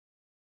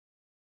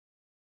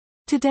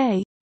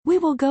Today, we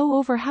will go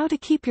over how to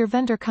keep your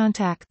vendor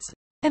contacts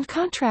and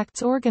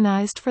contracts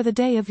organized for the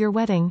day of your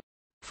wedding.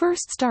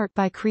 First, start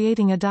by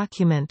creating a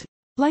document,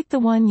 like the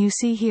one you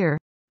see here.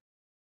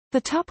 The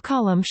top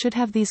column should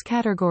have these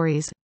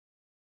categories: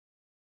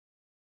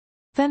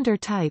 vendor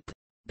type,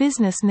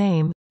 business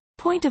name,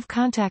 point of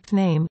contact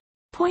name,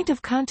 point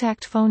of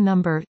contact phone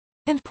number,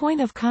 and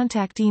point of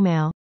contact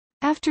email.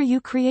 After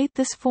you create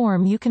this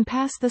form, you can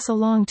pass this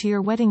along to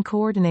your wedding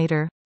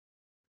coordinator.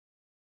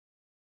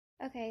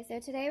 Okay, so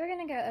today we're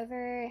going to go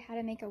over how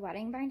to make a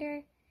wedding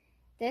binder.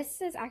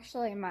 This is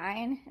actually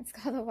mine. It's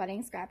called a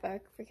wedding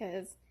scrapbook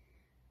because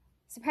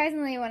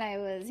surprisingly when I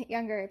was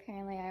younger,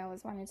 apparently I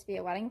always wanted to be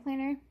a wedding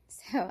planner.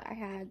 So I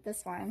had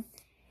this one.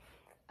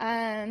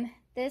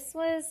 This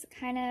was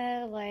kind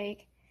of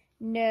like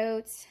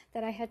notes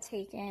that I had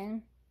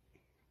taken.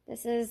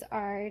 This is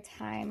our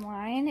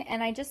timeline,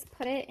 and I just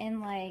put it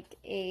in like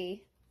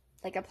a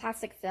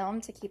plastic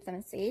film to keep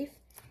them safe.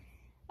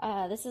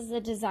 This is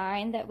the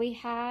design that we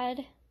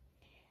had.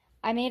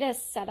 I made a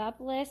setup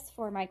list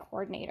for my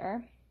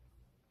coordinator.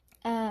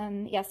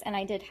 Yes, and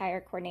I did hire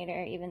a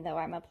coordinator even though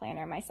I'm a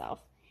planner myself.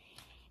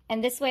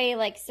 And this way,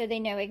 like, so they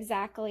know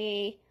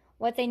exactly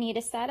what they need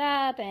to set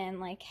up and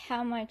like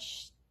how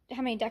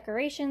many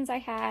decorations I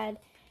had.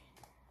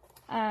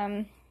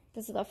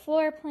 This is the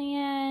floor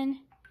plan.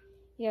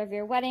 You have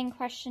your wedding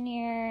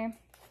questionnaire.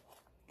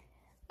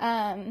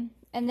 And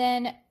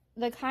then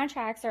the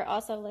contracts are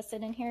also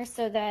listed in here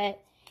so that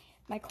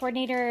my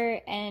coordinator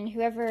and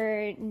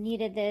whoever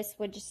needed this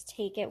would just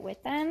take it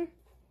with them.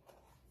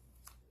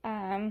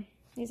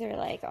 These are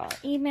like all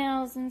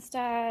emails and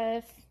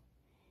stuff,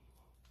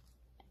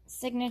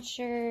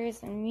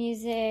 signatures and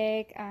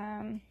music,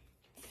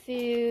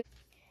 food.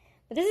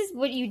 But this is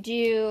what you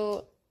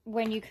do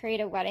when you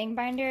create a wedding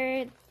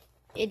binder.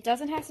 It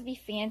doesn't have to be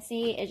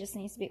fancy, it just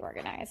needs to be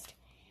organized.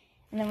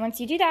 And then once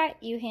you do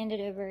that, you hand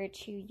it over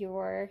to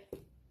your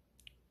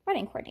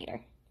wedding coordinator.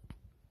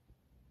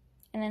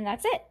 And then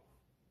that's it.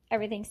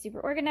 Everything's super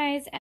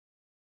organized.